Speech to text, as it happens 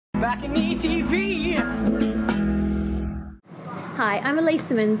BalconyTV. Hi, I'm ALEYCE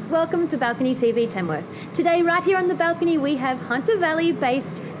Simmons. Welcome to Balcony TV Tamworth. Today, right here on the balcony, we have Hunter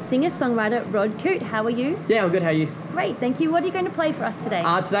Valley-based singer-songwriter Rod Coote. How are you? Yeah, I'm good. How are you? Great, thank you. What are you going to play for us today?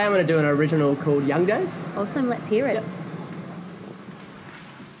 Today I'm going to do an original called Young Days. Awesome, let's hear it. Yep.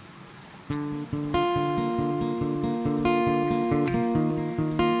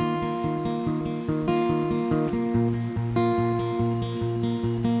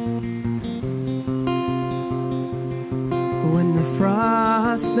 When the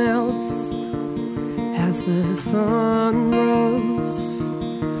frost melts as the sun rose,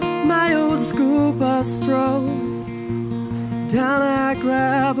 my old school bus drove down that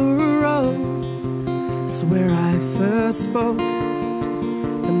gravel road. It's where I first spoke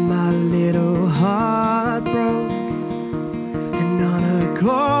and my little heart broke. And on a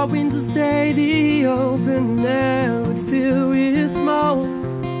cold winter's day, the open air would fill with smoke.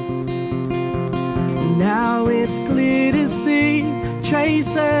 Now it's clear to see,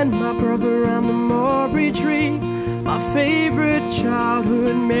 chasing my brother around the mulberry tree. My favorite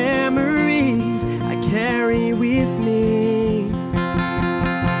childhood memories I carry with me.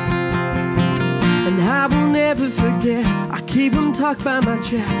 And I will never forget, I keep them tucked by my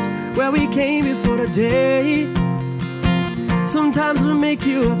chest, where we came before the day. Sometimes it'll make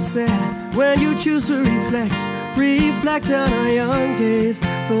you upset when you choose to reflect on our young days.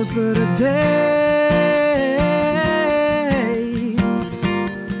 Those were the days,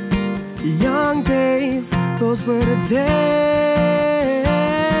 young days. Those were the days,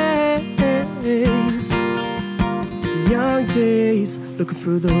 young days. Looking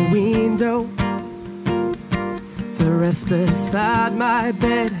through the window, the rest beside my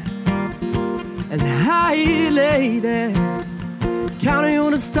bed, and I lay there counting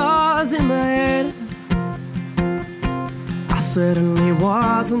on the stars in my head. I certainly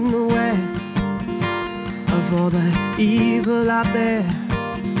wasn't aware of all the evil out there.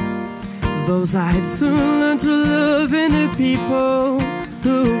 Those I'd soon learn to love, and the people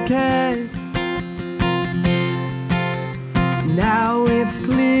who cared. Now it's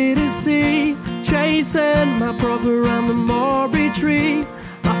clear to see, chasing my brother around the mulberry tree.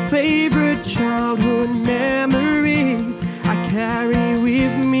 My favorite childhood memories I carry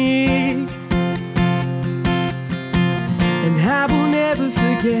with me. And I will never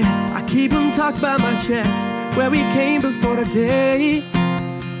forget, I keep them tucked by my chest, where we came before the day.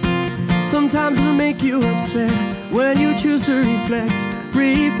 Sometimes it'll make you upset when you choose to reflect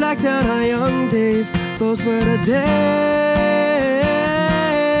on our young days. Those were the days,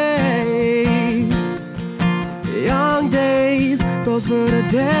 young days. Those were the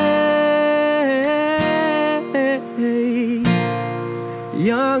days,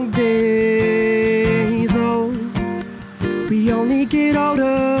 young days. Oh, we only get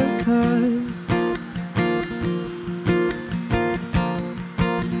older,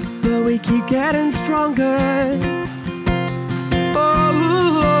 but we keep getting stronger.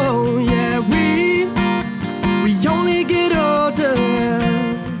 Oh, yeah, we only get older.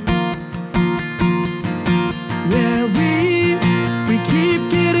 Yeah, we keep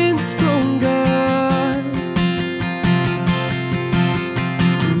getting stronger.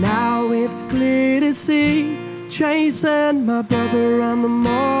 Now it's clear to see, chasing my brother around the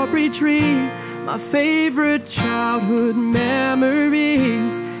mulberry tree. My favorite childhood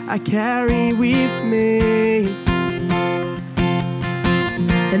memories I carry with me.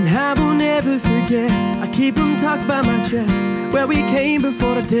 And I will never forget, I keep them tucked by my chest, where we came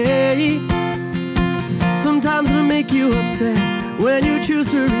before the day. Sometimes it'll make you upset when you choose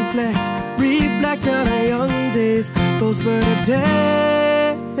to reflect on our young days. Those were the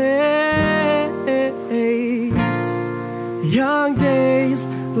days, young days.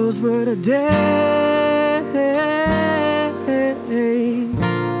 Those were the days,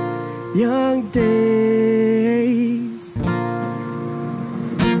 young days.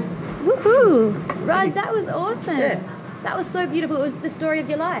 Woohoo! Rod, that was awesome. Yeah. That was so beautiful. It was the story of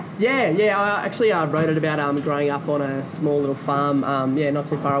your life. Yeah. I actually wrote it about growing up on a small little farm, not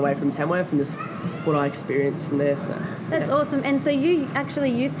too far away from Tamworth, and just what I experienced from there. So That's awesome. And so you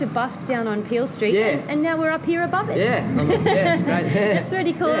actually used to busk down on Peel Street, Yeah. and now we're up here above it. Yeah, it's great. That's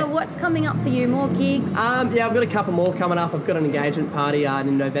really cool. Yeah. What's coming up for you? More gigs? I've got a couple more coming up. I've got an engagement party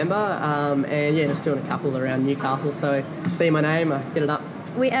in November, and just doing a couple around Newcastle. So see my name, hit it up.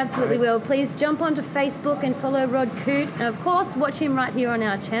 We absolutely will. Please jump onto Facebook and follow Rod Coote. And of course, watch him right here on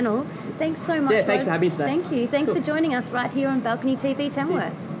our channel. Thanks so much, Yeah, thanks Rod. for having me today. Thank you. Thanks for joining us right here on Balcony TV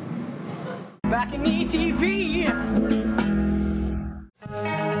Tamworth. BalconyTV.